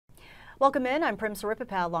Welcome in. I'm Prim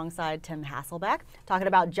Saripapat alongside Tim Hasselbeck, talking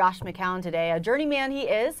about Josh McCown today. A journeyman he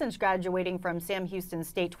is since graduating from Sam Houston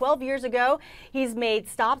State 12 years ago. He's made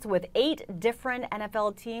stops with 8 different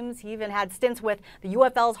NFL teams. He even had stints with the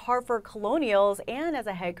UFL's Hartford Colonials and as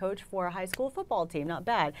a head coach for a high school football team. Not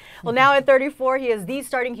bad. Well, now at 34, he is the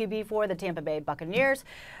starting QB for the Tampa Bay Buccaneers.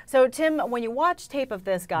 So, Tim, when you watch tape of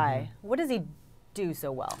this guy, what does he do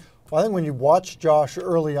so well? Well, I think when you watch Josh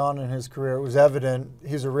early on in his career, it was evident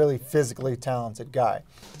he's a really physically talented guy.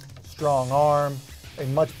 Strong arm, a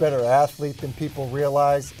much better athlete than people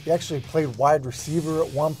realize. He actually played wide receiver at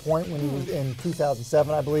one point when he was in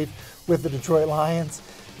 2007, I believe, with the Detroit Lions.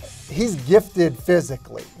 He's gifted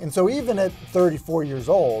physically. And so even at 34 years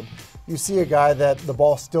old, you see a guy that the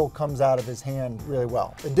ball still comes out of his hand really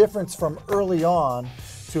well. The difference from early on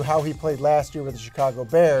to how he played last year with the Chicago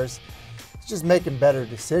Bears, just making better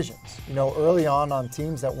decisions. You know, early on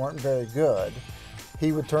teams that weren't very good,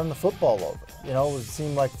 he would turn the football over. You know, it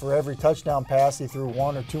seemed like for every touchdown pass, he threw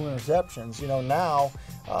 1 or 2 interceptions. You know, now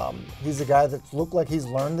he's a guy that's looked like he's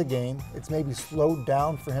learned the game. It's maybe slowed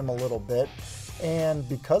down for him a little bit. And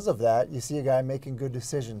because of that, you see a guy making good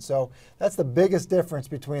decisions. So that's the biggest difference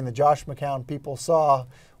between the Josh McCown people saw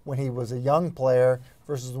when he was a young player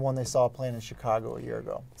versus the one they saw playing in Chicago a year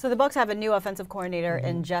ago. So the Bucs have a new offensive coordinator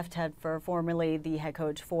in Jeff Tedford, formerly the head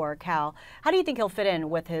coach for Cal. How do you think he'll fit in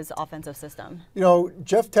with his offensive system? You know,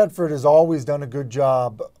 Jeff Tedford has always done a good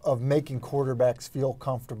job of making quarterbacks feel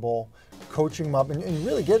comfortable, coaching them up, and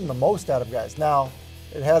really getting the most out of guys. Now,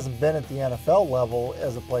 it hasn't been at the NFL level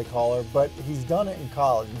as a play caller, but he's done it in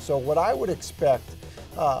college. And so what I would expect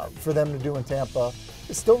for them to do in Tampa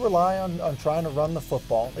is still rely on trying to run the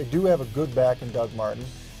football. They do have a good back in Doug Martin.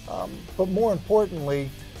 But more importantly,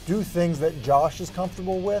 do things that Josh is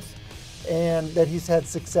comfortable with and that he's had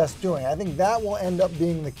success doing. I think that will end up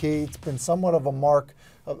being the key. It's been somewhat of a mark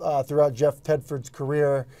throughout Jeff Tedford's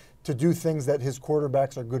career to do things that his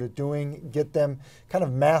quarterbacks are good at doing, get them kind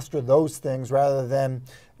of master those things rather than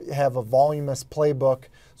have a voluminous playbook.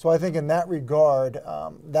 So I think in that regard,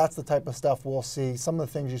 that's the type of stuff we'll see, some of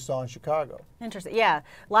the things you saw in Chicago. Interesting. Yeah.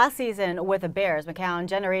 Last season with the Bears, McCown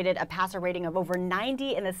generated a passer rating of over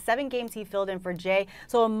 90 in the 7 games he filled in for Jay.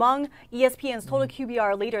 So among ESPN's total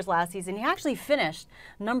QBR leaders last season, he actually finished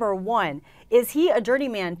 #1. Is he a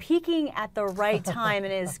journeyman peaking at the right time in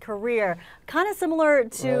his career? Kind of similar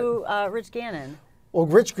to Rich Gannon. Well,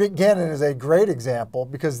 Rich Gannon is a great example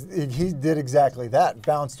because he did exactly that,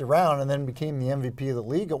 bounced around and then became the MVP of the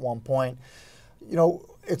league at one point. You know,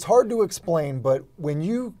 it's hard to explain, but when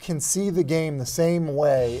you can see the game the same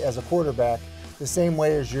way as a quarterback, the same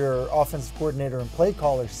way as your offensive coordinator and play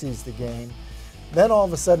caller sees the game, then all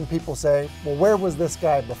of a sudden people say, well, where was this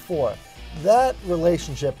guy before? That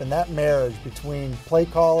relationship and that marriage between play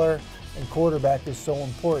caller and quarterback is so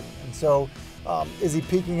important. And so, is he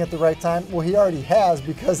peaking at the right time? Well, he already has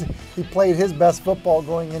because he played his best football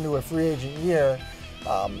going into a free agent year.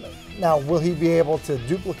 Now, will he be able to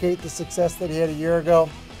duplicate the success that he had a year ago?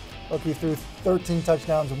 Look, he threw 13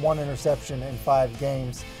 touchdowns and 1 interception in 5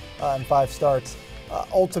 games and 5 starts.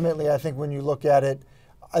 Ultimately, I think when you look at it,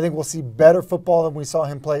 I think we'll see better football than we saw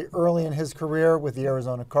him play early in his career with the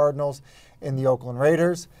Arizona Cardinals and the Oakland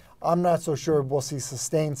Raiders. I'm not so sure we'll see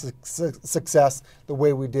sustained success the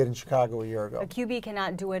way we did in Chicago a year ago. A QB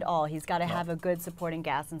cannot do it all. He's got to have a good supporting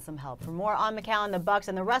cast and some help. For more on McCown, the Bucs,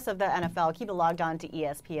 and the rest of the NFL, keep it logged on to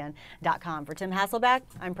ESPN.com. For Tim Hasselbeck,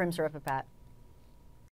 I'm Prim Saripapat.